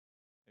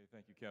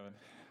Thank you, Kevin.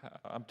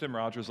 I'm Tim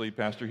Rogers, lead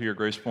pastor here at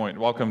Grace Point.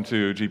 Welcome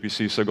to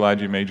GPC. So glad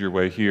you made your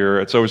way here.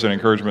 It's always an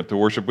encouragement to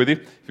worship with you.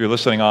 If you're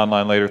listening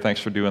online later, thanks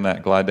for doing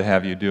that. Glad to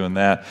have you doing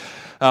that.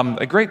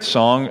 A great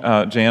song,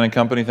 Jan and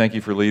Company, thank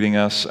you for leading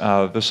us.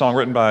 The song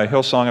written by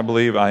Hillsong, I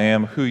believe, I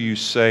Am Who You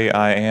Say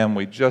I Am.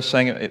 We just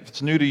sang it. If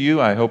it's new to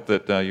you, I hope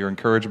that you're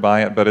encouraged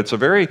by it. But it's a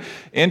very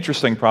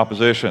interesting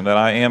proposition that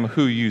I am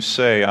who you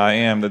say I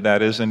am,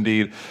 that is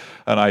indeed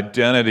an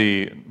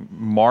identity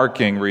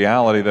marking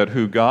reality, that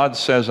who God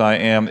says I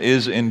am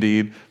is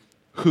indeed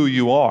who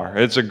you are.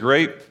 It's a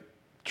great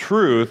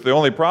truth. The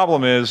only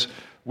problem is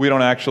we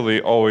don't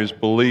actually always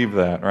believe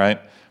that,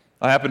 right?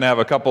 I happen to have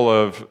a couple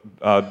of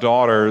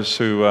daughters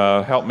who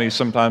help me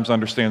sometimes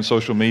understand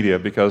social media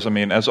because,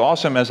 as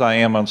awesome as I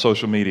am on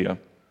social media,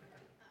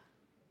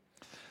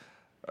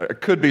 it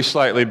could be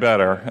slightly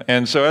better.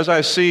 And so as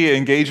I see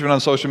engagement on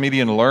social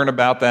media and learn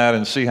about that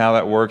and see how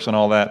that works and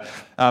all that,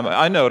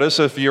 I notice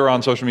if you're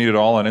on social media at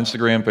all, on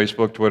Instagram,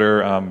 Facebook,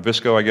 Twitter,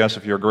 Visco, I guess,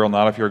 if you're a girl,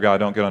 not if you're a guy.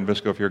 Don't get on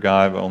Visco if you're a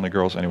guy, but only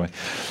girls anyway.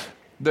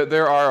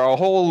 There are a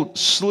whole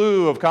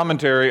slew of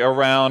commentary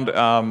around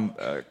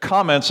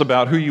comments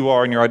about who you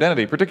are and your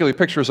identity, particularly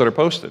pictures that are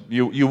posted.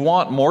 You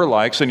want more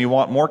likes and you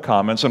want more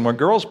comments, and when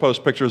girls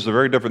post pictures, they're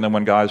very different than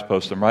when guys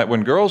post them, right?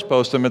 When girls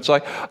post them, it's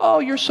like, oh,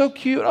 you're so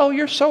cute, oh,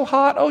 you're so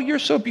hot, oh, you're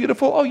so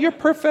beautiful, oh, you're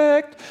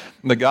perfect.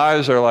 And the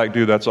guys are like,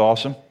 dude, that's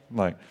awesome.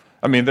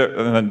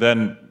 And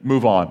then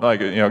move on.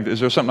 Is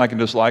there something I can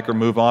dislike or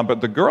move on?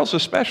 But the girls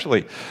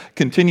especially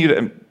continue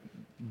to,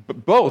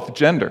 both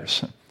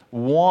genders,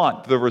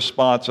 want the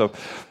response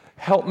of,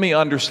 help me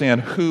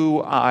understand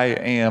who I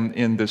am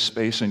in this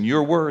space, and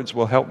your words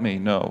will help me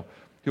know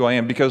who I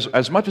am. Because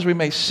as much as we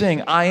may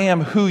sing, I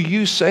am who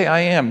you say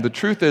I am, the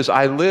truth is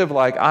I live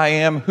like I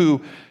am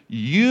who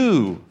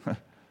you,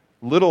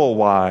 little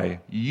y,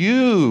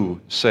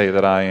 you say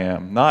that I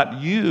am, not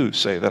you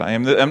say that I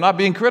am. I'm not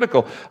being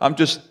critical. I'm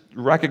just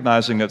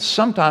recognizing that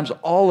sometimes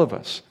all of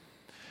us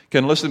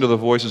can listen to the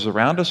voices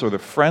around us or the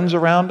friends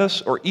around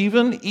us or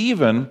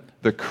even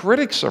the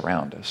critics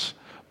around us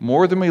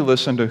more than we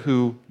listen to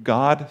who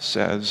God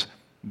says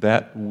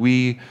that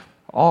we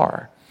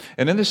are.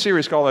 And in this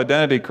series called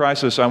Identity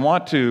Crisis, I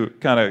want to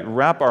kind of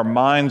wrap our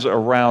minds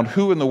around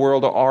who in the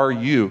world are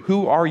you?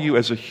 Who are you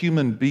as a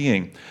human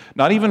being?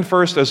 Not even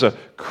first as a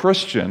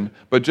Christian,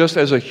 but just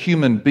as a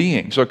human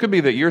being. So it could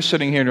be that you're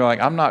sitting here and you're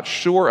like, I'm not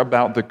sure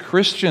about the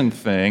Christian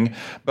thing,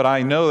 but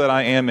I know that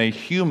I am a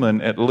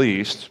human at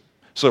least.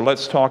 So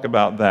let's talk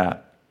about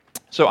that.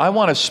 So I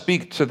want to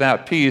speak to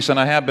that piece, and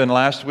I have been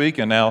last week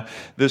and now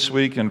this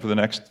week and for the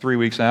next 3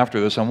 weeks after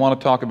this. I want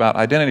to talk about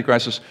identity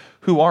crisis.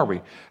 Who are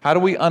we? How do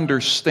we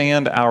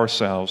understand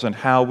ourselves and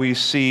how we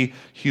see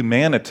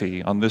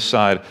humanity on this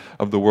side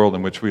of the world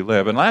in which we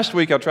live? And last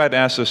week I tried to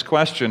ask this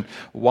question,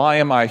 why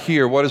am I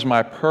here? What is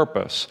my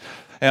purpose?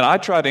 And I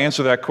tried to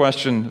answer that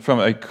question from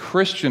a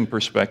Christian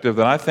perspective,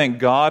 that I think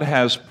God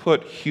has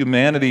put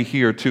humanity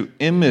here to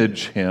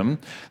image Him,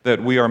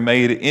 that we are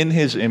made in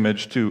His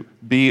image to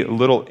be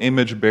little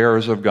image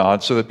bearers of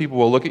God, so that people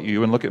will look at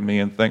you and look at me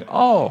and think,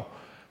 oh,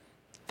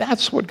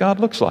 that's what God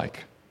looks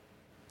like.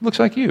 Looks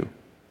like you.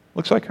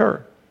 Looks like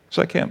her. Looks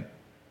like him.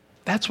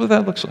 That's what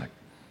that looks like.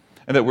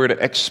 And that we're to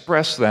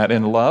express that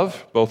in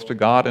love, both to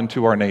God and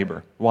to our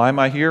neighbor. Why am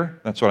I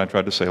here? That's what I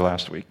tried to say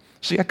last week.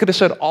 See, I could have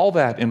said all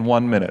that in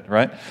 1 minute,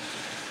 right?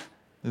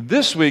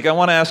 This week, I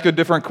want to ask a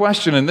different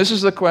question, and this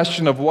is the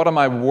question of what am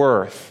I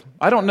worth?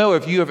 I don't know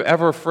if you have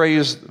ever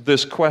phrased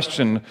this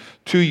question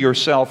to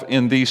yourself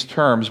in these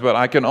terms, but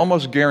I can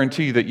almost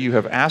guarantee that you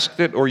have asked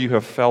it or you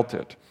have felt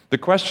it. The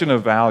question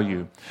of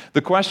value,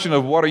 the question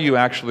of what are you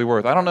actually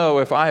worth? I don't know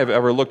if I have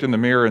ever looked in the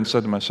mirror and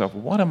said to myself,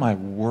 what am I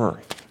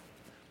worth?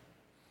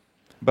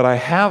 But I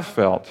have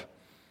felt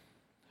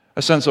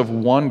a sense of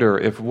wonder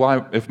if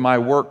my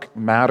work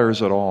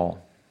matters at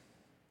all.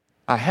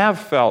 I have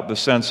felt the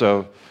sense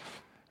of,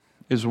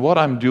 is what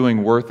I'm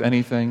doing worth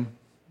anything?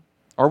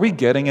 Are we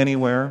getting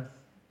anywhere?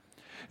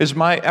 Is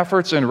my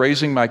efforts in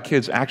raising my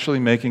kids actually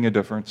making a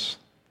difference?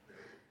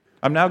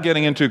 I'm now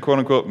getting into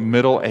quote-unquote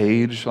middle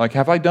age.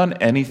 Have I done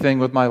anything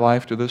with my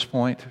life to this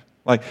point?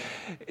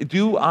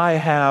 Do I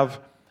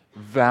have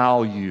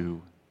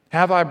value?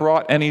 Have I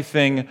brought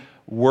anything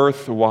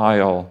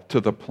worthwhile to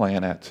the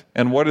planet?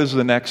 And what does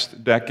the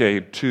next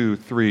decade, 2,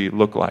 3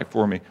 look like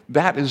for me?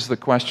 That is the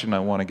question I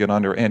want to get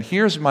under. And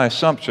here's my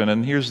assumption,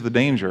 and here's the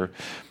danger.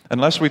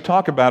 Unless we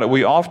talk about it,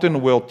 we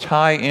often will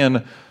tie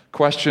in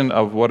question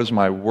of what is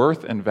my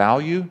worth and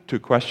value to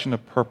question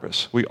of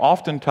purpose. We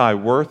often tie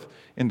worth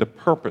into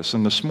purpose,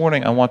 and this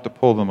morning I want to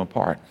pull them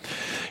apart.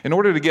 In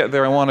order to get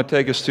there, I want to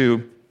take us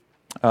to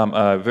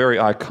a very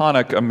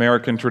iconic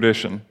American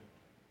tradition.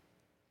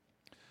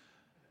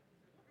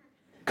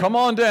 Come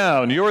on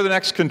down. You're the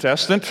next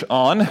contestant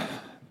on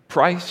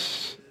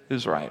Price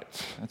is right.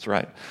 That's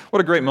right.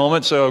 What a great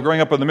moment. So growing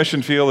up on the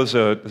mission field as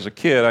a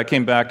kid, I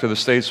came back to the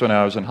States when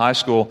I was in high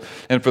school,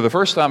 and for the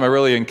first time I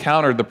really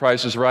encountered The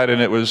Price is Right,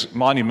 and it was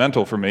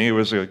monumental for me. It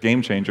was a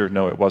game changer.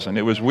 No, it wasn't.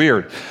 It was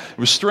weird. It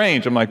was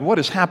strange. I'm like, what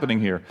is happening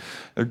here?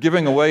 They're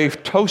giving away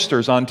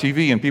toasters on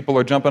TV, and people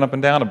are jumping up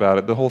and down about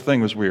it. The whole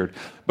thing was weird.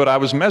 But I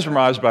was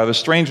mesmerized by the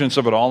strangeness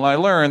of it all, and I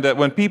learned that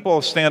when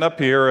people stand up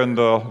here and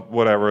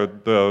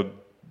they're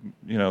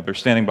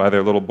standing by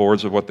their little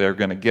boards of what they're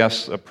going to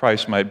guess a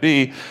price might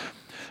be.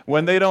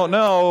 When they don't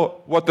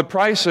know what the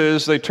price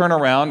is, they turn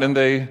around and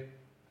they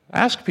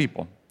ask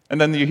people.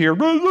 And then you hear,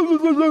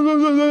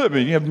 I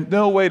mean, you have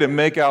no way to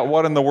make out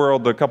what in the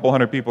world the couple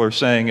hundred people are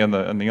saying in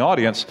the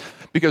audience,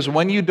 because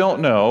when you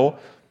don't know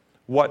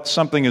what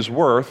something is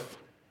worth,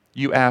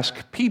 you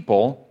ask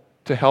people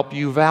to help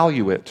you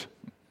value it,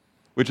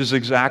 which is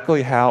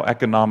exactly how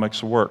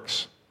economics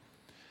works.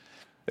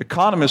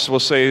 Economists will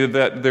say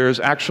that there's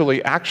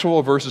actually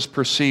actual versus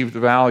perceived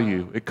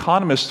value.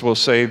 Economists will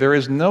say there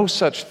is no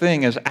such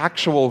thing as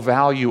actual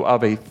value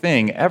of a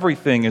thing.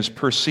 Everything is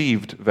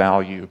perceived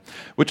value,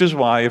 which is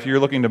why if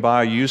you're looking to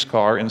buy a used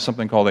car in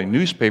something called a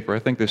newspaper, I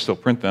think they still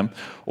print them,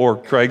 or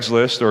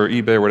Craigslist or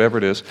eBay or whatever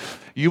it is,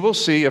 you will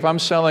see if I'm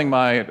selling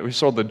we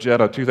sold the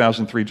Jetta,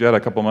 2003 Jetta a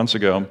couple months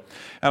ago,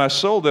 and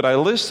I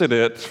listed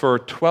it for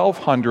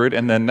 $1,200,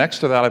 and then next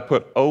to that I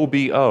put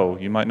OBO.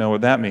 You might know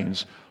what that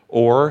means.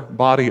 Or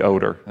body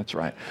odor, that's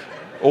right.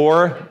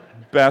 Or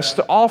best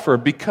offer,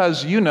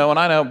 because you know, and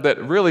I know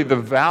that really the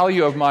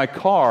value of my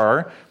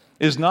car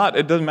is not,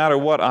 it doesn't matter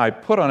what I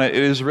put on it,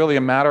 it is really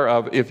a matter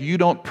of if you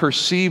don't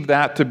perceive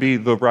that to be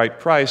the right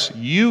price,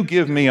 you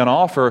give me an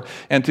offer,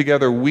 and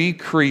together we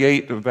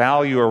create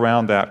value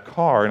around that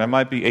car. And it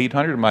might be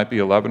 $800, it might be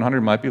 $1,100,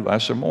 it might be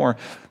less or more,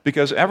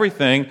 because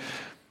everything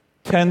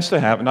tends to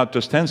have, not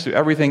just tends to,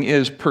 everything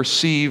is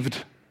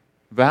perceived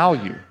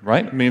value,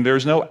 right? I mean,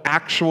 there's no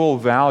actual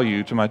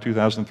value to my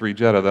 2003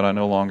 Jetta that I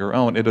no longer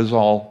own. It is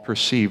all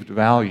perceived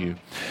value.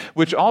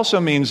 Which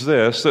also means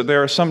this, that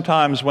there are some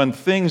times when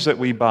things that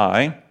we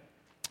buy,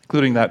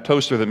 including that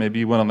toaster that maybe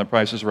you went on The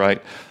Price is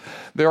Right,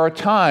 there are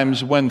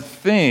times when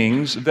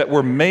things that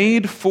were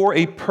made for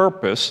a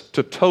purpose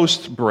to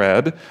toast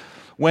bread,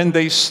 when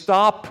they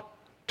stop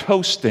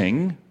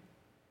toasting,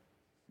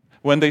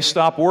 when they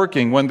stop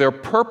working, when their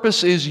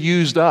purpose is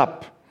used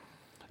up,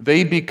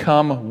 they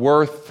become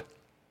worth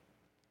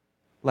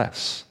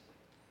less.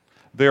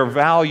 Their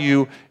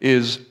value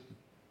is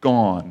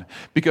gone.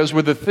 Because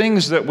with the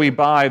things that we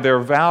buy, their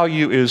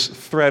value is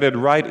threaded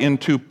right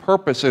into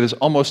purpose. It is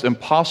almost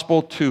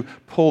impossible to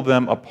pull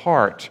them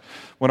apart.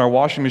 When our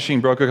washing machine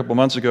broke a couple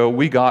months ago,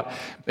 we got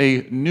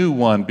a new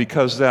one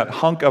because that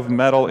hunk of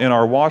metal in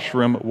our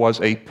washroom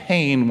was a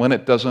pain when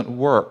it doesn't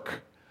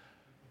work.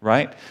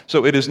 Right?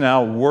 So it is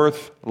now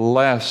worth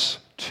less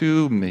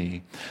to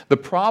me. The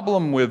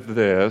problem with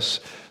this,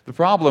 the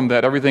problem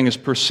that everything is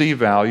perceived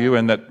value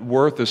and that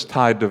worth is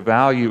tied to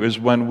value, is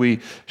when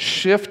we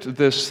shift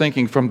this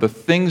thinking from the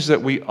things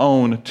that we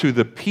own to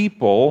the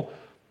people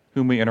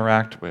whom we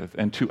interact with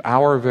and to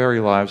our very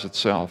lives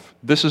itself.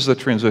 This is the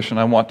transition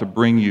I want to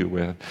bring you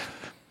with.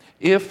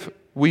 If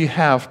we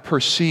have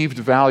perceived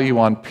value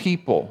on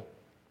people,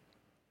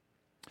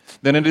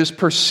 then it is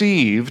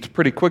perceived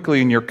pretty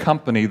quickly in your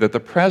company that the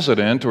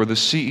president or the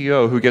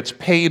CEO who gets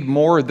paid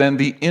more than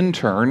the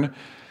intern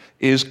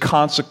is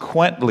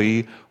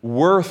consequently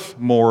worth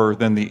more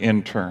than the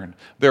intern.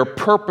 Their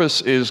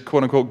purpose is,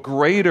 quote unquote,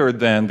 greater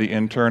than the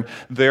intern.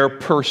 Their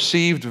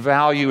perceived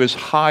value is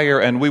higher,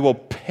 and we will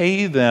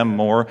pay them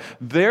more.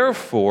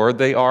 Therefore,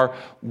 they are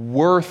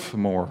worth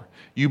more.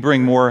 You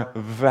bring more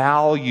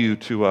value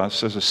to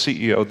us as a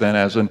CEO than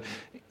as an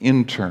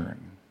intern.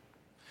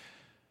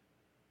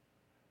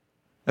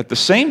 At the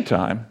same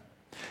time,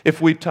 if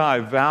we tie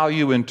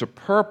value into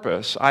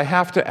purpose, I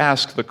have to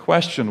ask the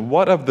question,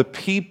 what of the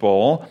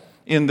people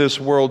in this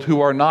world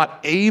who are not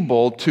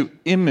able to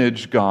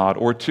image God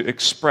or to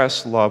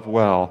express love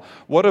well?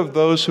 What of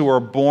those who are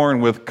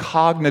born with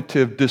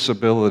cognitive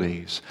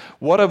disabilities?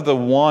 What of the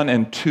 1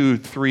 and 2,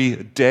 3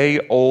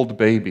 day-old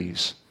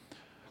babies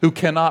who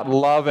cannot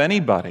love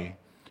anybody,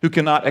 who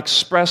cannot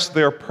express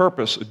their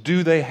purpose?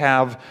 Do they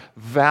have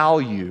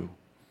value?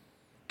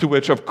 To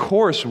which, of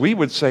course, we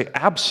would say,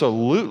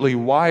 absolutely.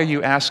 Why are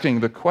you asking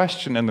the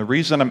question? And the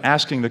reason I'm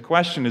asking the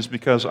question is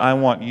because I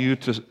want you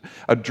to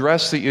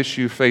address the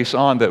issue face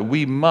on, that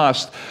we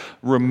must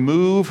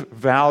remove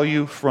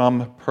value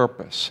from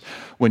purpose.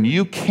 When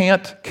you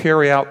can't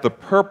carry out the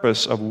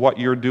purpose of what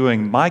you're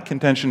doing, my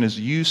contention is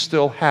you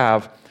still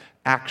have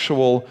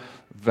actual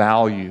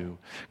value.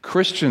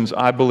 Christians,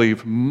 I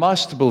believe,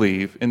 must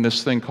believe in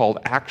this thing called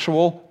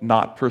actual,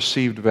 not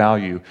perceived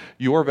value.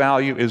 Your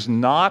value is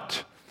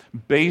not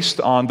based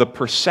on the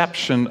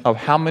perception of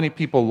how many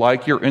people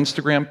like your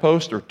Instagram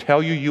post or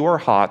tell you are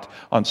hot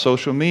on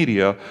social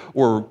media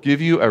or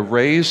give you a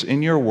raise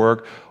in your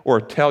work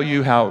or tell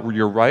you how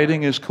your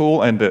writing is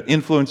cool and the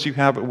influence you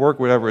have at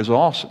work, whatever, is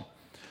awesome.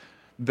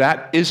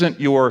 That isn't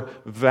your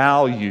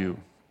value.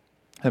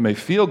 It may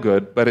feel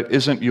good, but it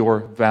isn't your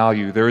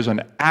value. There is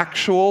an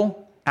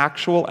actual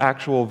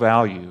actual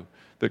value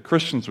that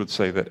Christians would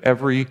say that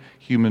every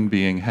human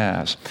being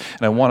has.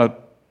 And I want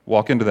to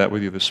walk into that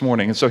with you this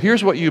morning. And so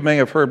here's what you may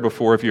have heard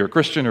before if you're a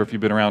Christian or if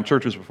you've been around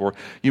churches before.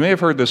 You may have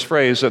heard this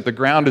phrase that the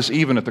ground is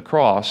even at the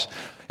cross.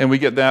 And we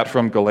get that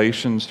from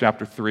Galatians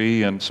chapter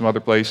 3 and some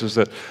other places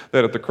that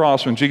at the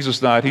cross when Jesus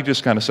died, he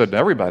just kind of said to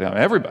everybody,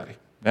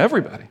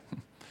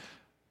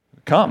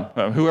 come.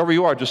 Whoever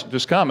you are,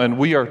 just come. And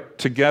we are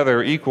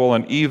together, equal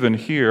and even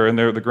here. And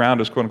the ground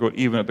is, quote unquote,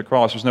 even at the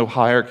cross. There's no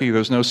hierarchy.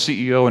 There's no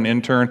CEO and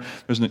intern.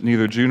 There's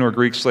neither Jew nor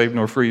Greek, slave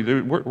nor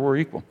free. We're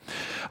equal.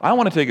 I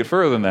want to take it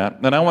further than that.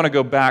 And I want to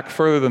go back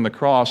further than the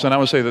cross. And I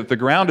would say that the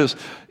ground is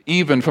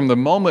even from the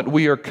moment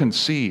we are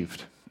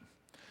conceived.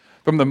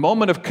 From the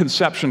moment of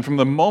conception, from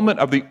the moment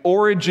of the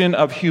origin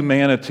of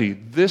humanity,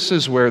 this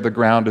is where the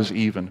ground is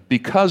even.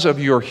 Because of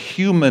your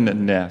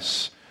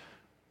humanness,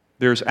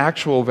 there's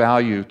actual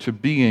value to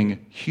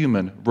being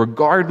human,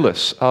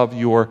 regardless of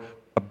your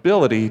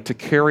ability to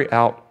carry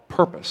out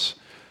purpose.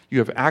 You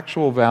have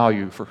actual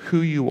value for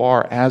who you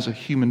are as a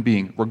human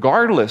being,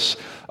 regardless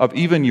of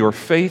even your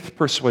faith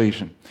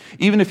persuasion.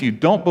 Even if you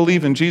don't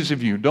believe in Jesus,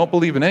 if you don't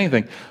believe in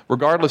anything,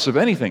 regardless of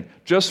anything,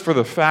 just for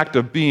the fact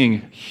of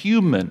being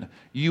human,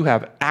 you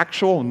have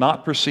actual,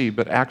 not perceived,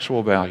 but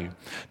actual value.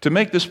 To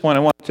make this point,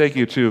 I want to take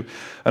you to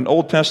an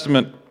Old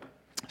Testament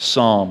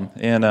psalm.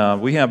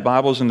 And we have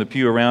Bibles in the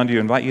pew around you.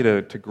 I invite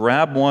you to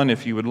grab one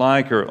if you would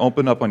like, or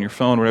open up on your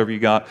phone, whatever you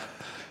got.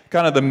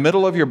 Kind of the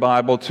middle of your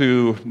Bible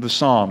to the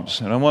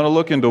Psalms. And I want to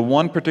look into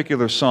one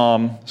particular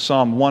psalm,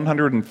 Psalm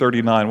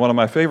 139, one of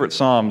my favorite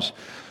psalms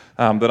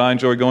that I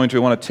enjoy going to. I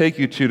want to take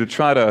you to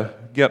try to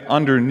get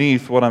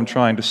underneath what I'm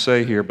trying to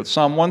say here. But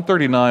Psalm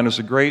 139 is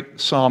a great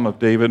psalm of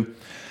David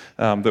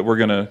that we're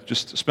going to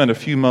just spend a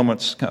few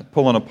moments kind of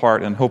pulling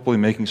apart and hopefully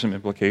making some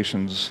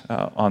implications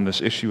on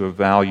this issue of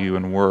value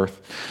and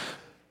worth.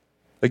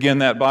 Again,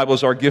 that Bible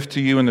is our gift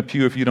to you in the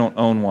pew if you don't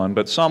own one.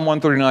 But Psalm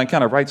 139,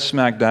 kind of right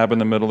smack dab in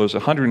the middle. There's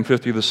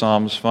 150 of the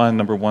Psalms. Find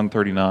number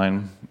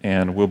 139,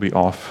 and we'll be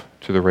off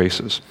to the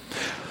races.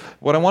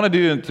 What I want to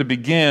do to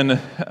begin,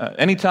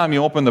 anytime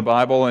you open the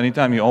Bible,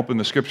 anytime you open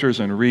the Scriptures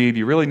and read,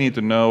 you really need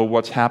to know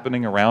what's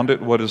happening around it.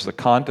 What is the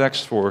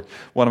context for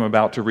what I'm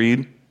about to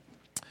read?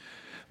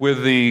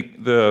 With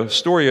the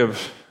story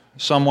of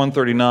Psalm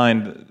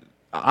 139,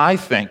 I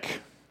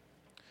think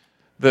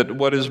that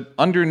what is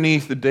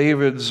underneath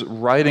David's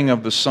writing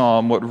of the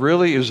psalm, what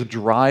really is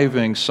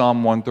driving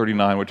Psalm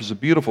 139, which is a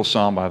beautiful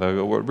psalm, by the way,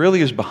 but what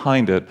really is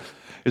behind it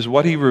is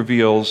what he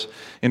reveals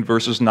in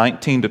verses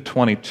 19 to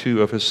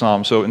 22 of his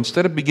psalm. So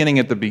instead of beginning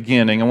at the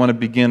beginning, I want to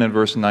begin in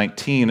verse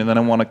 19, and then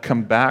I want to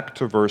come back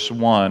to verse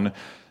 1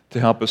 to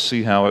help us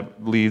see how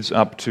it leads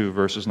up to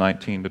verses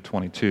 19 to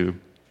 22.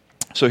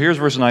 So here's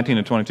verses 19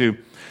 to 22,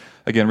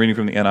 again, reading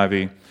from the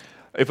NIV.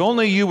 If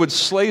only you would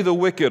slay the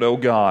wicked, O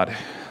God.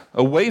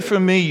 Away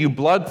from me, you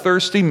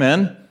bloodthirsty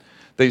men.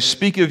 They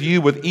speak of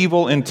you with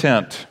evil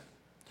intent.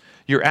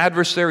 Your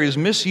adversaries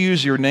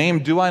misuse your name.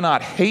 Do I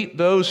not hate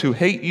those who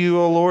hate you,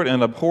 O Lord,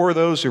 and abhor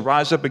those who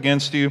rise up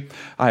against you?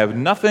 I have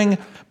nothing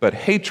but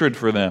hatred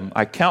for them.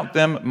 I count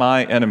them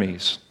my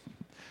enemies.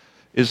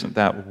 Isn't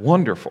that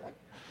wonderful?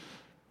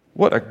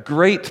 What a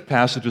great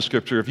passage of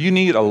Scripture. If you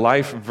need a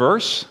life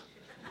verse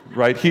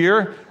right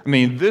here, I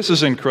mean, this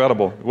is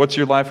incredible. What's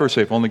your life verse?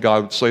 Say, if only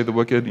God would slay the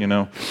wicked,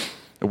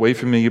 away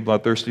from me, you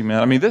bloodthirsty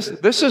man. I mean,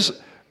 this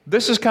is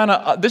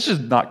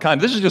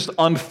just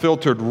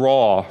unfiltered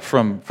raw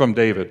from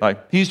David.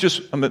 Like, he's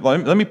just,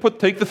 let me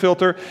take the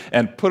filter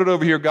and put it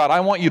over here. God, I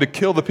want you to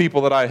kill the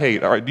people that I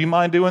hate. All right, do you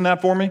mind doing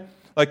that for me?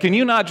 Like, can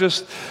you not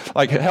just,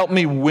 help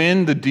me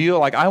win the deal?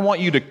 Like, I want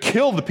you to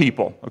kill the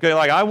people, okay?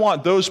 Like, I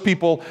want those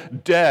people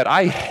dead.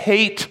 I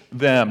hate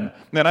them.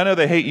 And I know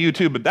they hate you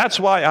too, but that's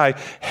why I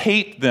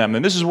hate them.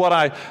 And this is what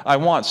I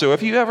want. So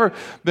if you've ever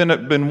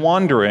been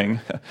wondering,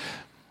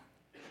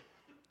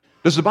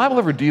 does the Bible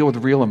ever deal with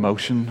real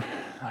emotion?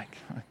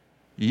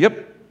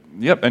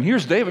 Yep. And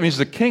here's David. I mean, he's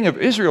the king of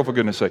Israel, for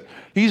goodness sake.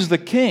 He's the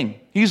king.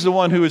 He's the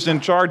one who is in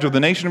charge of the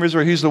nation of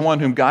Israel. He's the one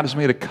whom God has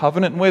made a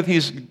covenant with.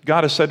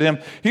 God has said to him,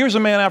 here's a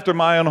man after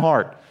my own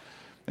heart.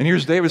 And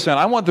here's David saying,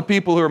 I want the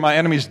people who are my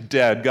enemies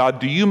dead. God,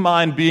 do you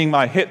mind being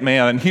my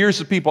hitman? And here's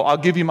the people. I'll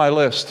give you my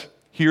list.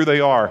 Here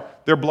they are.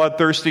 They're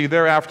bloodthirsty.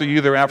 They're after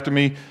you. They're after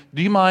me.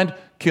 Do you mind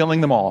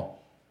killing them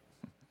all?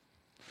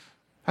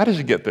 How does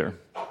he get there?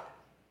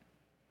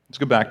 Let's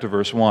go back to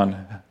verse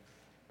 1,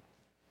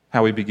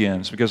 how he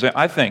begins. Because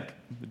I think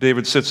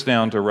David sits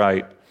down to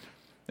write,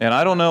 and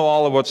I don't know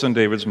all of what's in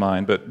David's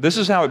mind, but this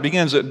is how it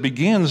begins. It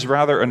begins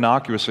rather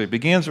innocuously. It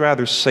begins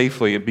rather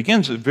safely. It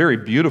begins very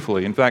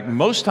beautifully. In fact,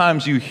 most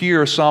times you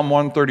hear Psalm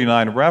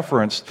 139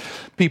 referenced,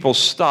 people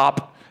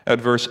stop at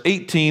verse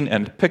 18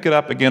 and pick it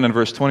up again in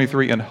verse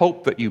 23 and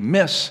hope that you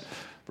miss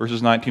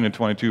verses 19 and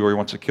 22 where he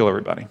wants to kill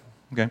everybody.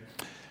 Okay?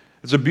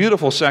 It's a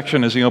beautiful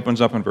section as he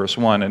opens up in verse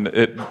 1, and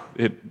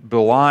it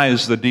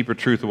belies the deeper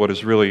truth of what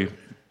is really,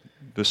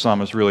 the psalm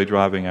is really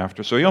driving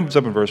after. So he opens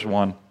up in verse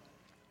 1.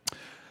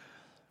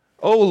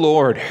 O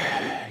Lord,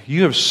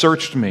 you have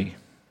searched me,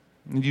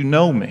 and you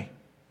know me.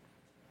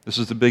 This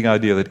is the big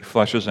idea that he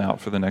fleshes out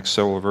for the next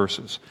several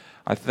verses.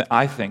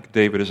 I think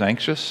David is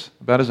anxious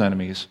about his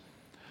enemies.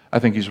 I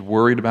think he's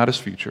worried about his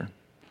future.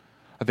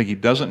 I think he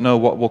doesn't know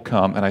what will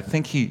come, and I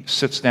think he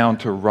sits down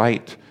to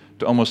write,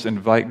 to almost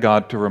invite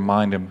God to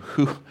remind him,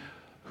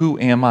 who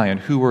am I and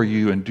who are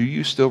you, and do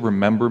you still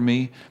remember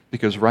me?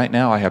 Because right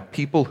now I have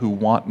people who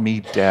want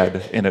me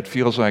dead, and it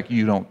feels like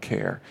you don't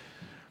care.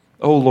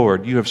 Oh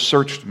Lord, you have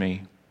searched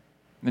me,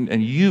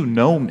 and you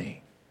know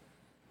me.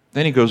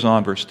 Then he goes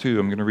on, verse 2,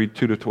 I'm going to read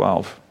 2 to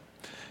 12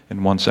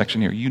 in one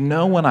section here. You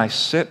know when I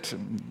sit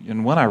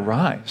and when I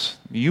rise.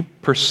 You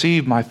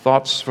perceive my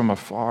thoughts from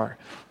afar.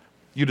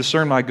 You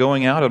discern my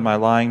going out and my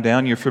lying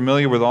down. You're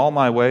familiar with all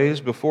my ways.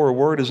 Before a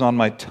word is on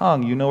my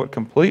tongue, you know it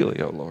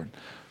completely, O Lord.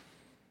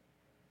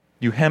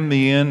 You hem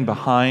me in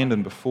behind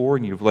and before,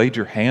 and you've laid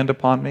your hand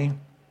upon me.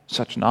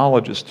 Such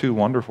knowledge is too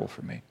wonderful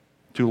for me,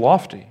 too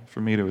lofty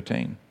for me to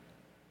attain.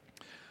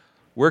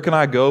 Where can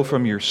I go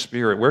from your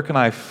spirit? Where can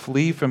I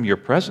flee from your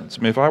presence?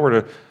 I mean, if I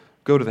were to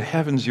go to the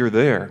heavens, you're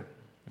there.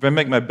 If I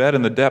make my bed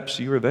in the depths,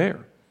 you are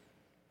there.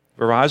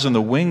 If I rise on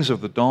the wings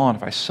of the dawn,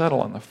 if I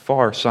settle on the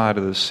far side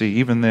of the sea,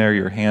 even there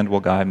your hand will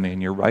guide me,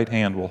 and your right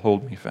hand will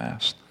hold me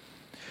fast.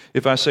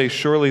 If I say,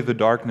 surely the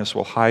darkness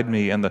will hide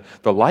me, and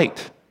the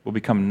light will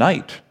become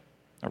night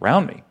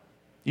around me,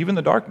 even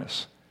the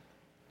darkness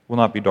will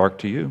not be dark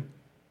to you.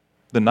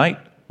 The night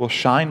will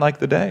shine like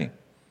the day,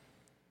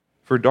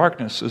 for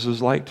darkness is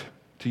as light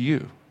to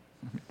you.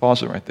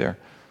 Pause it right there.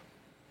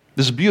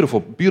 This is beautiful,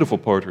 beautiful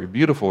poetry,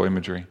 beautiful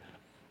imagery,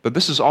 but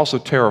this is also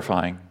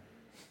terrifying.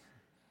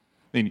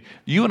 I mean,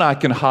 you and I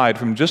can hide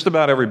from just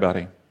about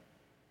everybody,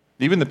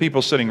 even the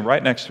people sitting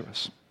right next to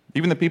us,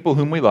 even the people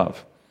whom we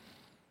love,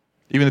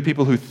 even the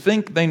people who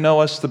think they know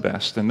us the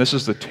best, and this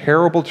is the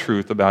terrible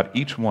truth about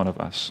each one of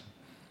us.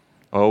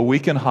 Oh, we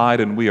can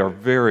hide, and we are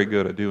very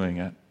good at doing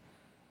it.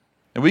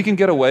 And we can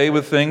get away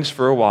with things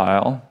for a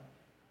while,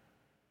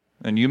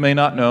 and you may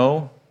not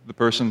know the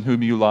person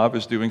whom you love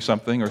is doing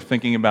something or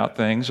thinking about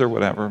things or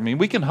whatever. I mean,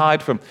 we can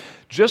hide from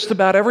just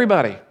about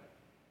everybody.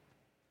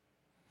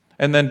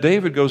 And then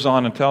David goes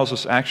on and tells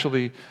us,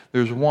 actually,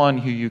 there's one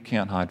who you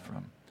can't hide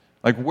from.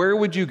 Like, where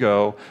would you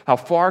go? How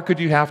far could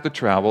you have to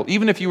travel?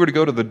 Even if you were to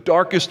go to the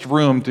darkest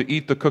room to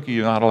eat the cookie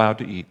you're not allowed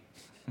to eat.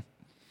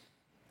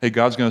 Hey,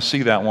 God's going to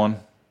see that one.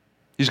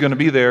 He's going to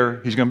be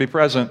there. He's going to be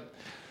present.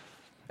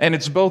 And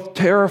it's both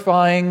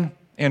terrifying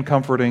and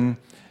comforting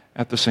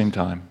at the same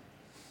time.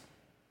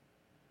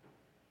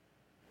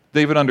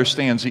 David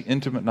understands the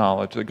intimate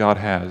knowledge that God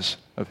has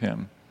of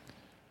him,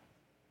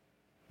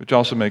 which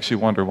also makes you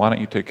wonder, why don't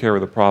you take care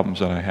of the problems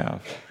that I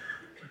have?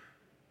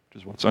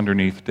 Which is what's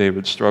underneath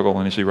David's struggle,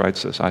 and as he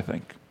writes this, I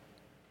think.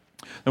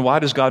 And why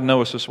does God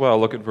know us this well?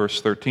 Look at verse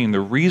 13.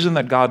 The reason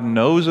that God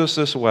knows us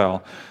this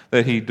well,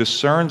 that he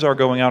discerns our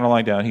going out and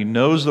lying down, he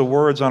knows the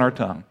words on our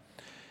tongue,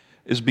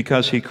 is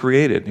because he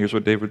created. Here's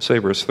what David would say,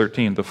 verse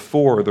 13.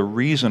 The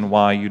reason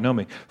why you know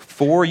me.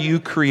 For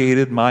you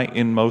created my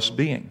inmost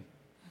being.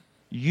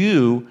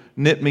 You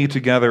knit me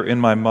together in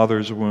my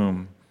mother's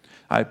womb.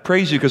 I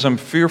praise you because I'm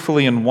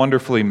fearfully and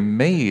wonderfully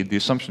made. The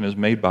assumption is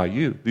made by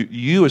you.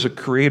 You as a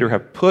creator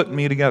have put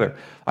me together.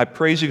 I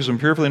praise you because I'm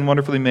fearfully and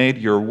wonderfully made.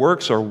 Your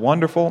works are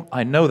wonderful.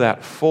 I know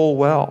that full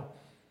well.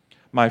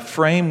 My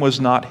frame was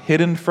not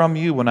hidden from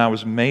you when I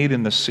was made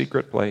in the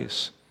secret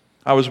place.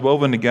 I was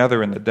woven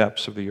together in the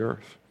depths of the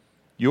earth.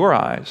 Your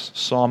eyes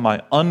saw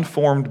my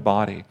unformed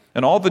body,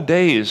 and all the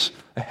days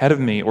ahead of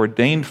me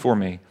ordained for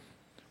me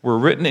were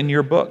written in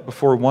your book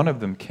before one of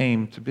them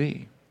came to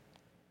be.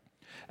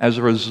 As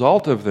a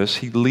result of this,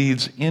 he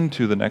leads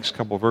into the next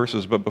couple of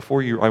verses. But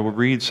before I will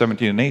read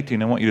 17 and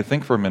 18, I want you to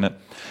think for a minute.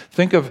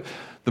 Think of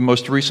the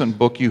most recent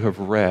book you have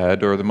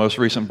read or the most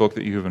recent book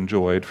that you have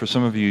enjoyed. For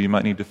some of you, you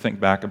might need to think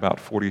back about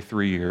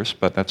 43 years,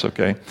 but that's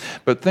okay.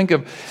 But think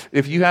of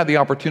if you had the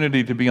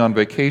opportunity to be on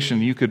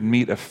vacation, you could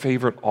meet a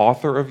favorite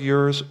author of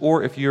yours,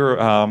 or if you're,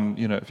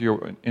 if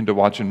you're into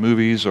watching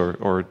movies or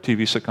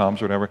TV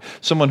sitcoms or whatever,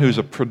 someone who's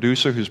a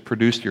producer who's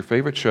produced your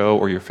favorite show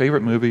or your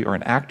favorite movie or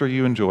an actor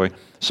you enjoy,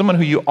 someone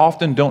who you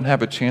often don't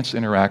have a chance to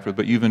interact with,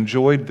 but you've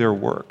enjoyed their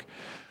work.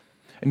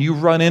 And you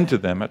run into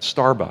them at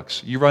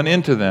Starbucks. You run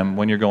into them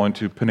when you're going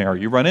to Panera.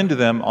 You run into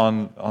them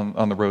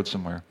on the road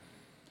somewhere.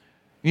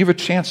 You have a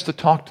chance to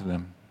talk to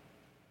them.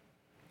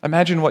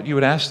 Imagine what you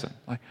would ask them.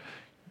 Like,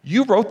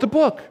 you wrote the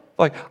book.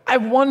 Like, I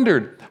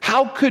wondered,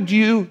 how could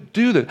you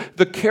do that?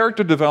 The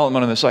character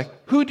development on this, like,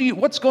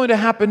 what's going to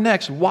happen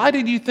next? Why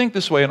did you think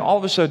this way? And all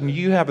of a sudden,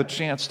 you have a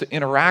chance to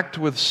interact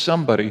with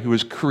somebody who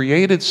has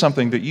created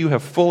something that you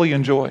have fully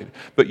enjoyed.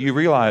 But you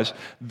realize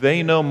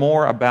they know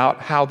more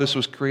about how this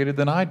was created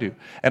than I do.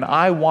 And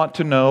I want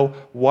to know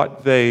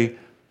what they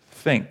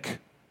think.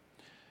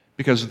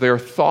 Because their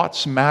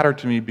thoughts matter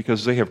to me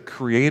because they have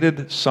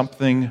created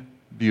something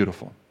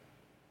beautiful.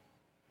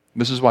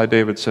 This is why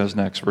David says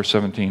next, verse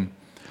 17,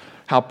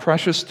 how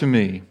precious to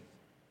me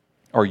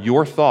are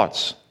your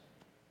thoughts,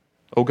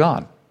 O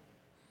God.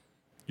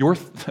 Your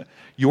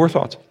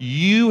thoughts.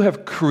 You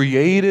have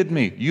created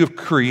me. You have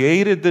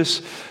created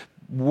this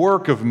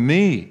work of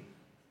me.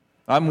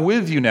 I'm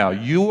with you now.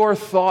 Your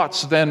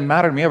thoughts then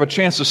matter to me. I have a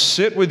chance to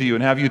sit with you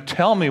and have you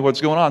tell me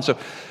what's going on. So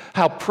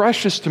how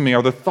precious to me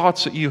are the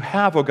thoughts that you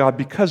have, oh God,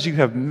 because you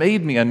have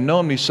made me and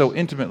known me so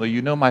intimately.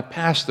 You know my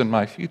past and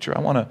my future.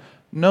 I want to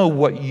know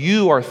what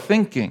you are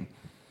thinking.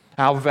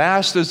 How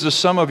vast is the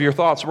sum of your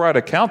thoughts? Were I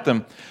to count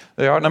them,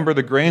 they outnumber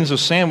the grains of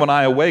sand. When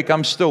I awake,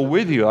 I'm still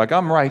with you. Like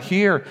I'm right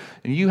here,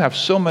 and you have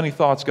so many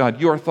thoughts, God.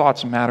 Your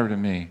thoughts matter to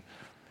me.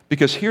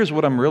 Because here's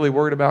what I'm really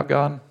worried about,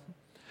 God.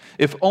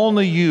 If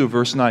only you,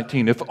 verse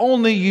 19, if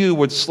only you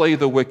would slay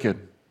the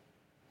wicked.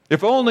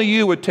 If only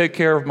you would take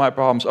care of my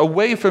problems.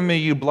 Away from me,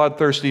 you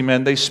bloodthirsty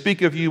men. They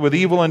speak of you with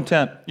evil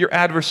intent. Your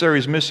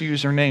adversaries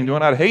misuse your name. Do I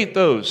not hate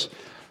those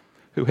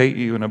who hate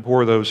you and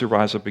abhor those who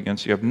rise up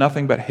against you? I have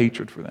nothing but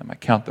hatred for them. I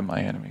count them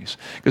my enemies.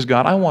 Because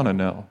God, I want to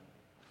know.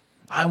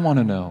 I want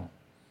to know.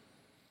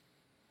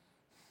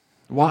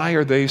 Why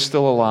are they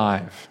still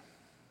alive?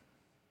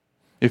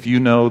 If you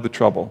know the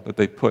trouble that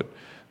they put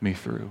me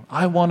through.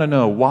 I want to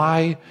know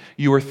why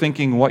you are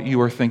thinking what you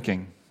are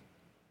thinking.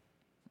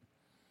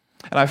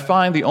 And I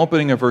find the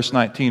opening of verse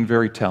 19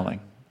 very telling.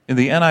 In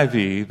the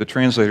NIV, the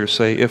translators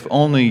say, if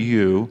only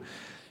you.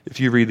 If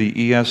you read the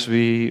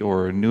ESV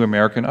or New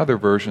American, other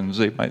versions,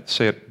 they might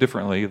say it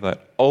differently,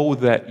 that, oh,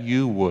 that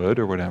you would,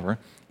 or whatever.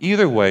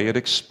 Either way, it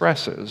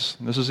expresses,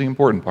 and this is the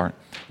important part,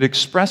 it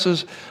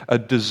expresses a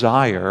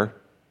desire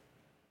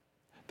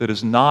that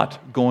is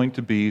not going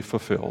to be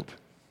fulfilled.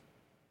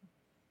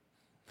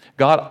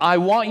 God, I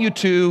want you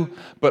to,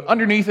 but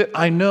underneath it,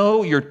 I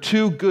know you're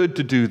too good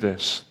to do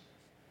this.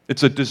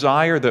 It's a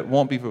desire that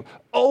won't be fulfilled.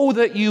 Oh,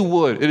 that you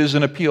would. It is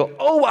an appeal.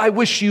 Oh, I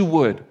wish you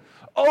would.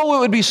 Oh, it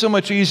would be so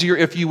much easier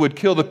if you would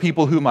kill the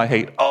people whom I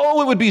hate.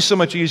 Oh, it would be so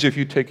much easier if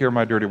you take care of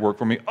my dirty work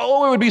for me.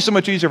 Oh, it would be so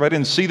much easier if I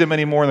didn't see them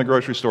anymore in the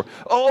grocery store.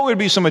 Oh, it would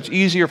be so much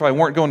easier if I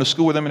weren't going to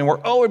school with them anymore.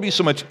 Oh, it would be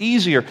so much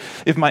easier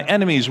if my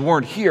enemies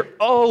weren't here.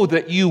 Oh,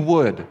 that you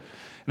would.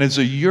 And it's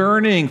a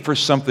yearning for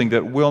something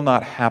that will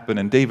not happen,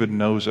 and David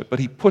knows it. But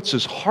he puts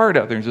his heart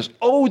out there and says,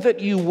 oh, that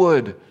you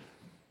would.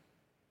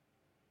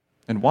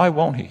 And why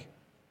won't he?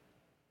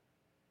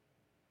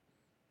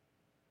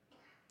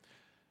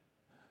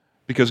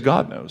 Because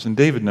God knows, and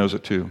David knows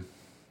it too.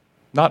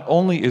 Not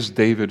only is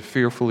David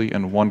fearfully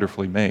and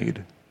wonderfully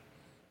made,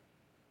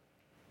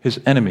 his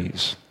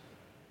enemies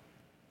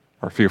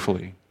are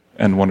fearfully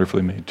and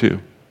wonderfully made too.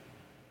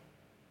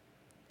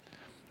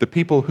 The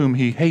people whom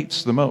he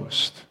hates the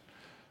most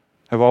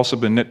have also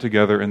been knit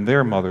together in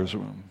their mother's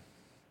womb.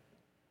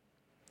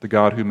 The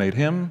God who made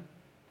him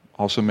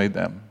also made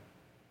them.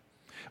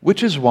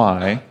 Which is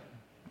why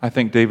I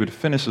think David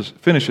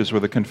finishes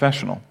with a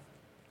confessional.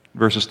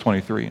 Verses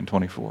 23 and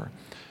 24.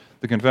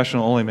 The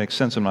confessional only makes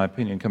sense, in my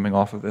opinion, coming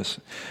off of this.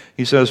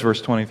 He says,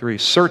 verse 23,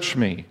 search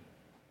me,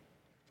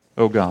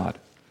 O God,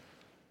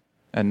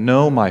 and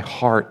know my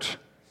heart.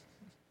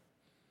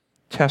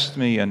 Test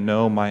me and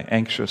know my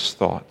anxious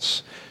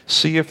thoughts.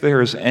 See if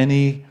there is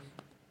any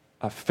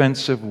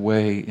offensive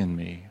way in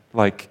me,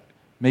 like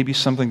maybe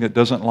something that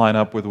doesn't line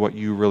up with what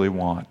you really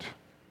want.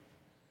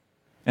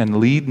 And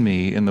lead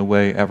me in the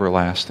way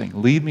everlasting.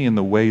 Lead me in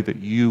the way that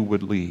you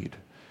would lead.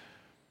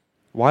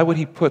 Why would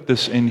he put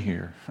this in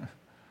here?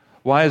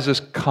 Why is this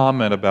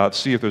comment about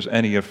see if there's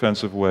any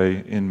offensive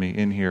way in me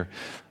in here?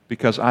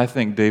 Because I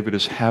think David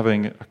is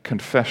having a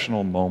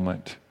confessional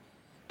moment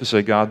to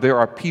say, God, there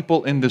are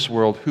people in this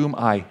world whom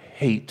I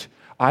hate.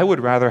 I would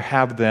rather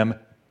have them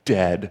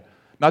dead,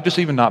 not just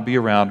even not be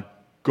around,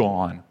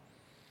 gone.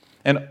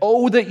 And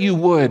oh, that you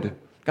would.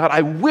 God,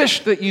 I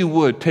wish that you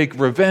would take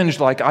revenge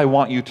like I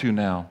want you to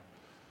now.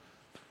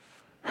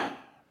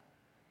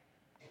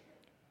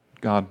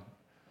 God,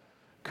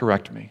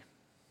 correct me.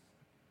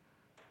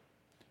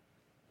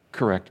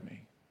 Correct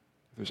me.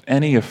 If there's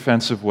any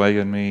offensive way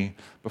in me,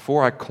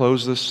 before I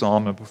close this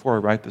psalm and before I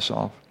write this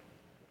off,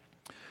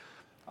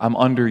 I'm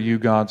under you,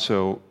 God,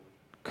 so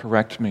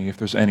correct me if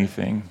there's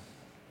anything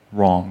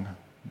wrong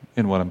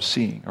in what I'm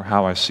seeing or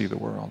how I see the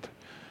world.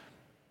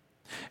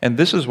 And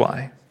this is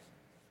why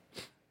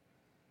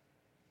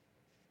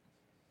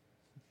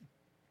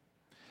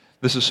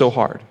this is so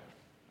hard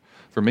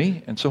for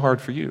me and so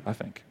hard for you, I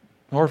think.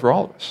 Hard for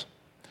all of us.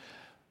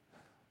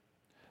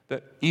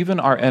 That even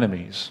our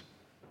enemies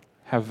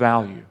have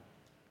value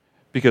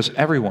because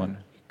everyone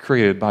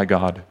created by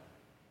God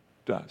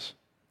does.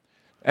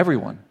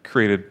 Everyone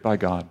created by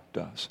God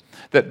does.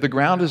 That the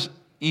ground is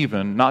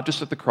even, not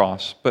just at the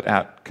cross, but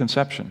at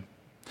conception.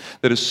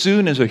 That as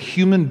soon as a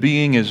human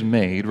being is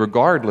made,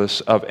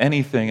 regardless of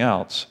anything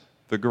else,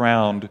 the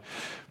ground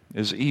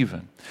is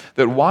even.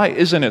 That why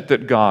isn't it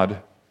that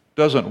God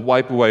doesn't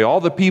wipe away all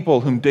the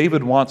people whom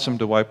David wants him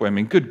to wipe away? I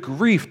mean, good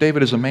grief,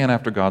 David is a man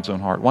after God's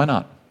own heart. Why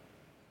not?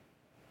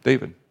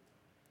 David.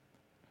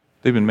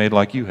 They've been made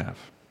like you have.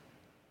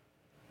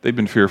 They've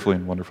been fearfully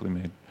and wonderfully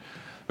made.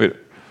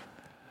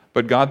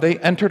 But God, they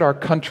entered our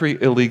country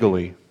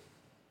illegally.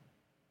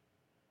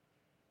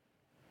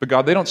 But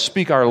God, they don't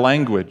speak our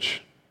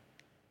language.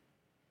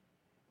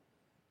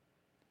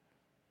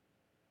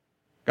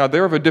 God,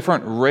 they're of a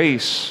different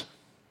race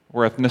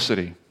or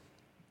ethnicity.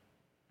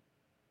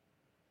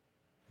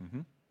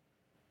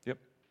 Yep.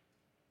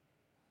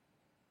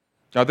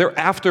 God, they're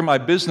after my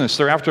business.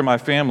 They're after my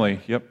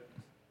family. Yep.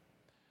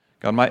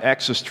 God, my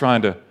ex is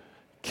trying to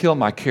kill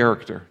my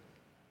character.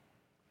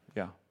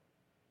 Yeah.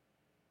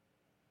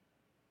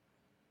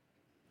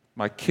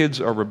 My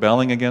kids are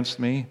rebelling against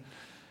me.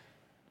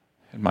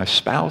 And my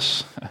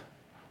spouse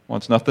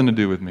wants nothing to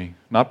do with me.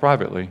 Not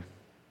privately.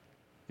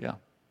 Yeah.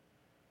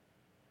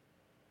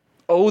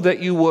 Oh, that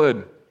you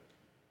would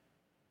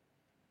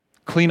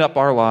clean up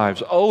our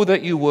lives. Oh,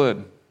 that you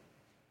would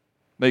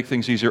make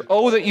things easier.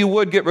 Oh, that you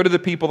would get rid of the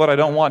people that I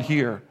don't want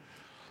here.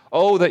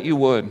 Oh, that you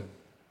would.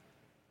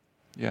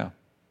 Yeah.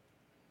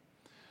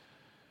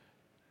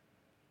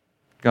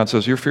 God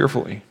says, you're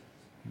fearfully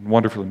and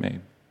wonderfully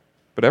made.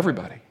 But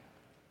everybody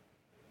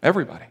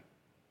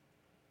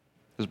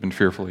has been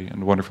fearfully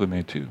and wonderfully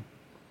made too.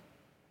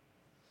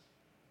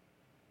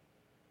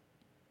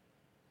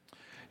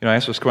 I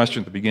asked this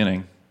question at the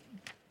beginning.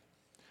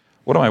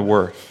 What am I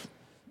worth?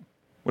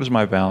 What is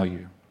my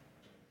value?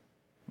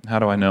 How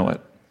do I know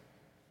it?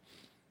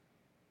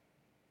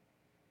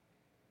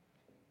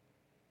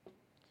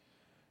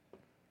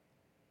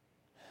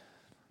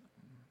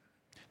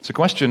 It's a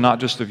question not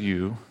just of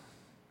you,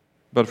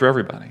 but for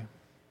everybody.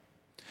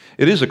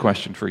 It is a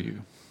question for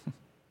you.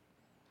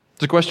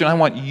 It's a question I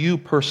want you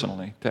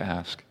personally to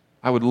ask.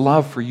 I would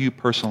love for you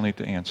personally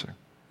to answer.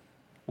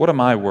 What am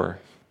I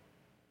worth?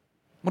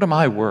 What am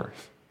I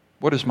worth?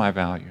 What is my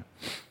value?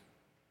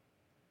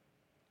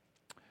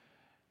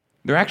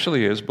 There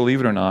actually is, believe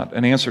it or not,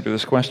 an answer to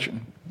this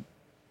question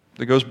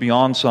that goes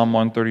beyond Psalm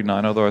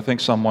 139, although I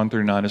think Psalm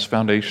 139 is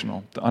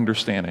foundational to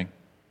understanding.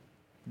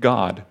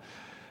 God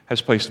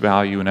has placed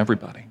value in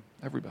everybody.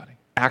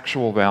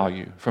 Actual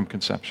value from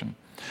conception.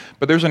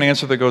 But there's an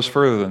answer that goes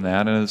further than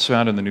that, and it's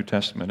found in the New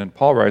Testament. And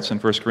Paul writes in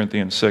 1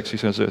 Corinthians 6, he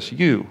says this,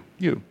 you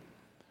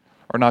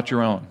are not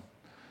your own.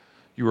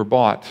 You were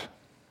bought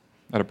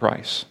at a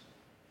price.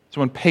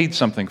 Someone paid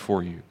something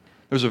for you.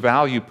 There's a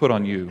value put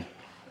on you.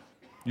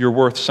 You're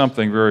worth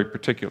something very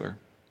particular.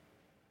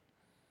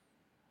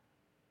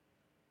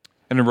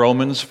 And in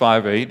Romans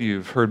 5:8,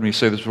 you've heard me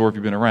say this before if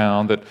you've been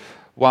around, that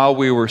while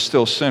we were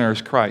still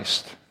sinners,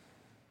 Christ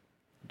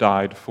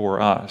died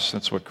for us.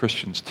 That's what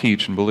Christians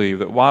teach and believe,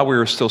 that while we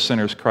were still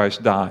sinners,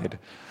 Christ died.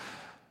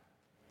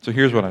 So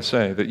here's what I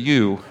say, that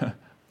you're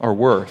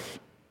worth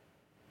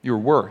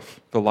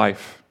the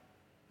life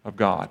of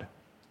God.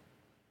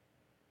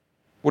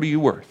 What are you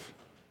worth?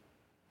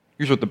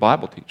 Here's what the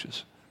Bible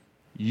teaches.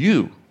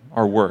 You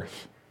are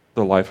worth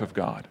the life of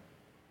God.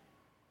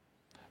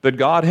 That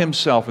God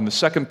himself, in the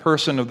second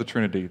person of the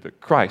Trinity, that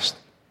Christ,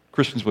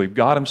 Christians believe,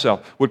 God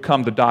himself would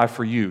come to die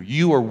for you.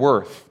 You are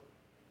worth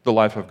the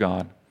life of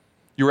God.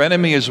 Your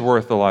enemy is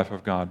worth the life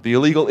of God. The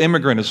illegal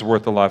immigrant is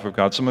worth the life of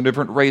God. Someone of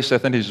different race,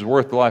 ethnicity is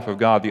worth the life of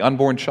God. The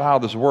unborn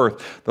child is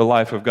worth the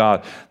life of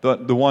God.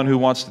 The one who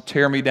wants to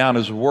tear me down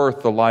is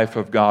worth the life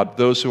of God.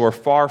 Those who are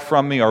far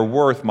from me are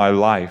worth my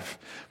life.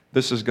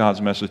 This is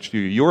God's message to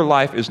you. Your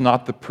life is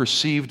not the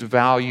perceived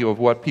value of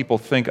what people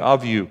think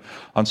of you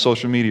on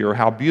social media or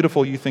how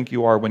beautiful you think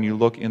you are when you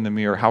look in the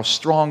mirror, how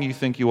strong you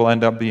think you will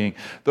end up being.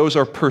 Those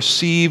are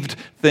perceived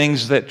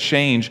things that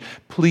change.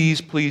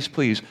 Please, please,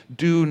 please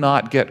do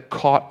not get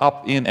caught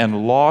up in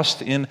and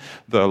lost in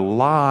the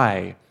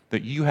lie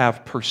that you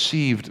have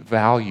perceived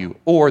value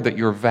or that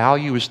your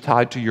value is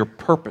tied to your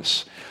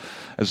purpose.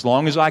 As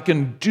long as I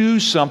can do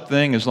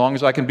something, as long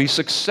as I can be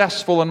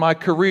successful in my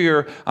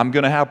career, I'm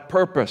going to have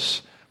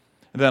purpose.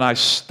 And then I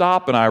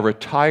stop and I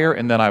retire,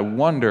 and then I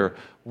wonder,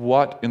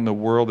 what in the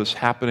world is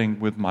happening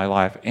with my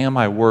life? Am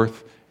I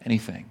worth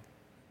anything?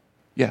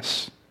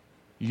 Yes,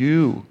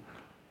 you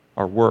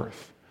are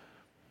worth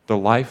the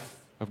life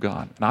of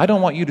God. And I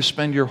don't want you to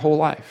spend your whole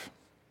life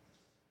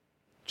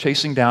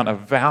chasing down a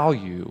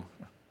value,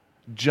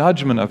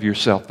 judgment of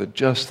yourself that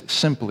just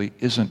simply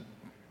isn't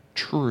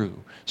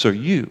true. So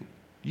you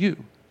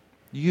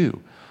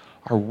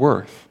are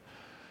worth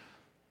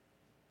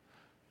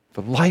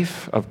the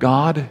life of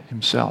God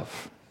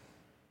himself.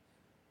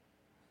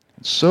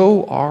 And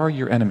so are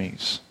your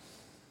enemies.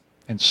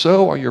 And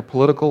so are your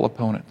political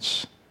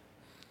opponents.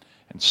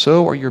 And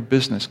so are your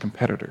business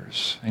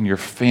competitors and your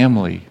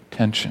family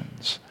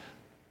tensions.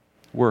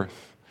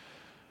 Worth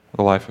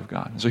the life of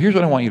God. And so here's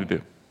what I want you to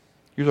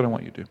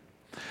do.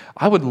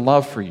 I would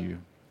love for you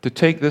to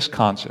take this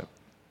concept,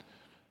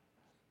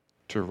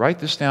 to write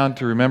this down,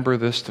 to remember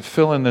this, to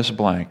fill in this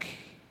blank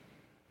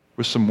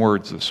with some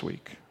words this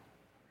week.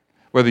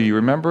 Whether you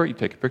remember it, you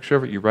take a picture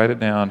of it, you write it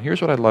down.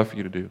 Here's what I'd love for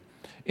you to do.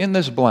 In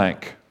this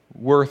blank,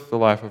 worth the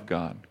life of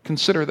God,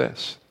 consider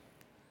this.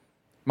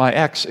 My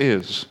ex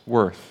is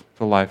worth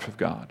the life of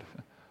God.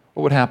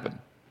 What would happen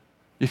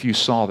if you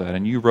saw that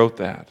and you wrote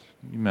that,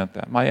 you meant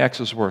that? My ex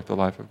is worth the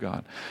life of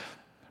God.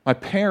 My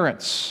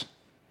parents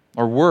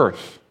are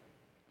worth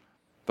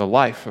the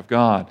life of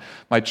God.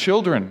 My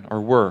children are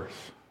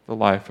worth the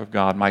life of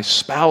God. My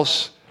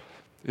spouse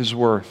is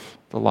worth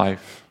the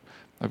life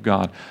of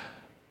God.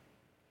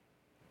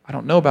 I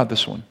don't know about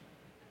this one.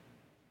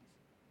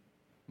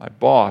 My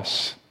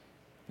boss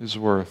is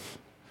worth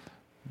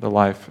the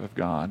life of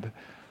God.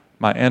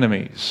 My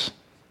enemies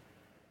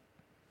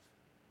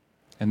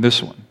And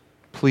this one,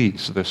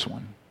 please, this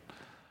one.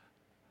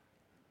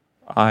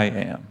 I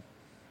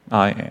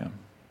am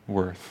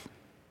worth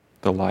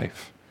the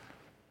life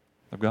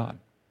of God.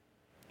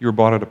 You were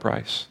bought at a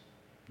price.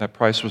 That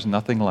price was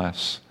nothing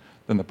less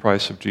than the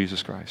price of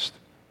Jesus Christ.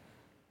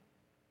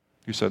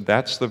 You said,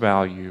 that's the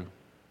value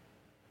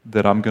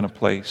that I'm going to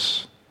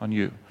place on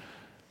you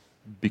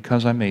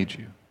because I made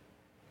you.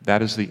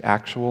 That is the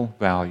actual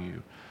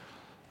value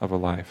of a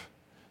life.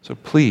 So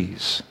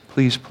please,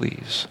 please,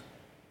 please,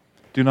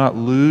 do not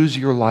lose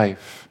your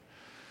life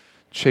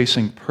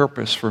chasing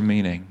purpose for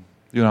meaning.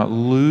 Do not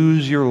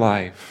lose your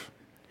life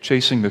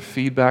chasing the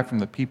feedback from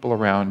the people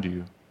around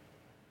you.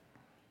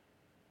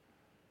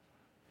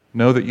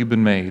 Know that you've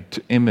been made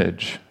to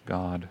image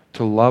God,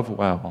 to love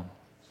well,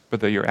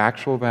 but that your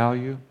actual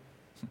value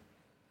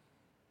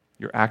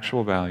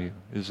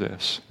is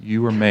this.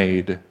 You were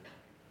made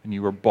and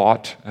you were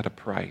bought at a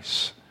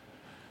price.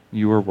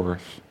 You are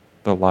worth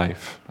the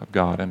life of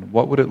God. And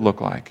what would it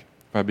look like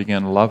if I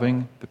began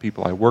loving the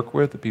people I work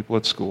with, the people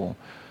at school,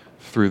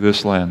 through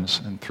this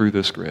lens and through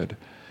this grid,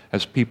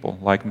 as people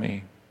like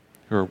me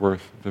who are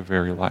worth the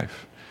very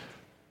life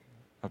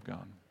of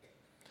God?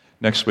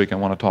 Next week, I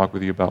want to talk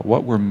with you about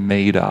what we're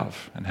made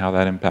of and how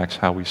that impacts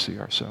how we see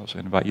ourselves. I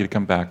invite you to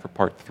come back for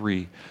part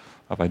 3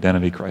 of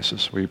Identity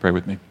Crisis. Will you pray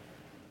with me?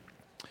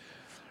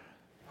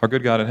 Our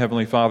good God and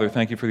Heavenly Father,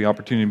 thank you for the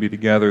opportunity to be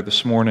together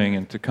this morning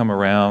and to come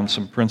around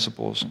some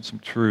principles and some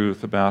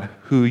truth about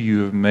who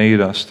you have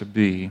made us to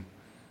be.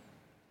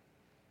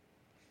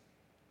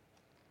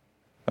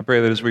 I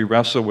pray that as we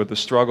wrestle with the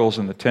struggles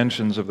and the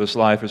tensions of this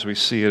life as we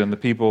see it, and the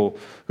people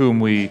whom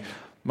we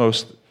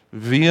most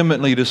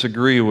vehemently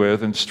disagree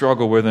with and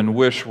struggle with and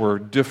wish were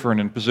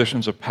different in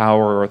positions of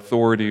power or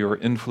authority or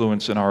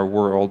influence in our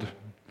world,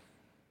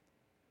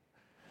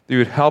 that you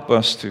would help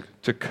us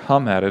to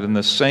come at it in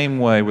the same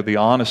way with the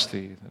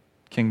honesty that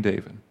King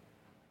David.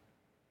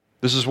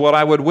 This is what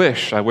I would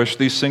wish. I wish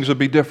these things would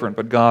be different,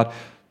 but God,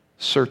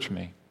 search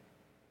me.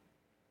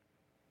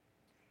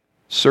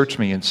 Search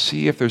me and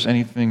see if there's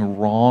anything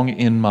wrong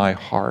in my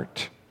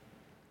heart,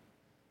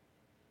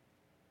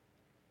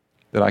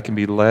 that I can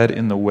be led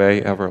in the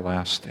way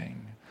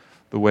everlasting,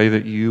 the way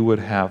that you would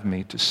have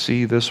me to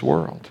see this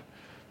world,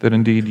 that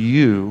indeed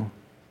you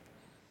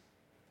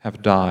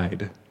have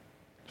died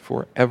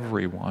for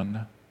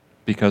everyone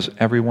because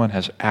everyone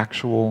has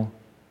actual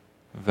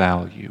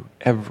value,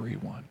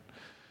 everyone.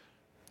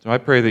 So I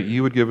pray that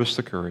you would give us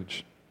the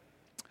courage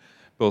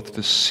both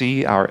to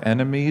see our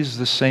enemies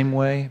the same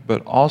way,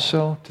 but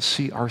also to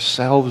see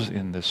ourselves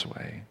in this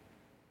way.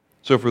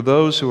 So for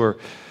those who are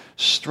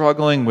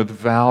struggling with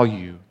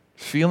value,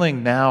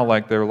 feeling now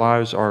like their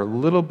lives are a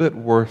little bit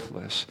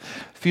worthless,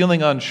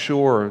 feeling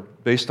unsure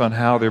based on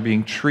how they're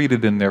being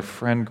treated in their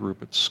friend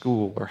group at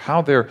school, or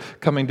how they're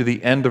coming to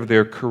the end of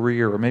their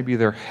career, or maybe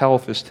their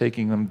health is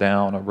taking them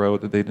down a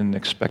road that they didn't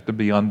expect to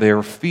be on.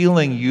 They're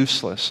feeling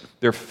useless.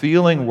 They're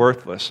feeling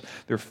worthless.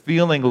 They're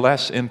feeling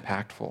less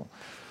impactful.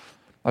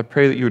 I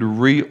pray that you would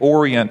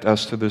reorient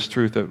us to this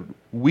truth that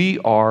we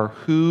are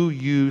who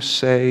you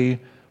say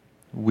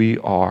we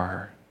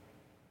are.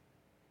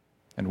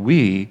 And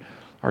we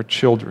are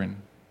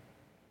children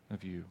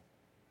of you.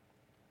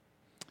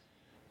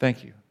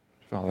 Thank you,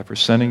 Father, for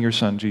sending your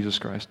Son, Jesus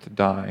Christ, to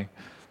die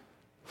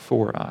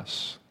for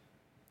us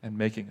and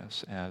making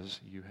us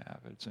as you have.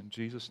 It's in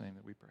Jesus' name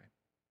that we pray.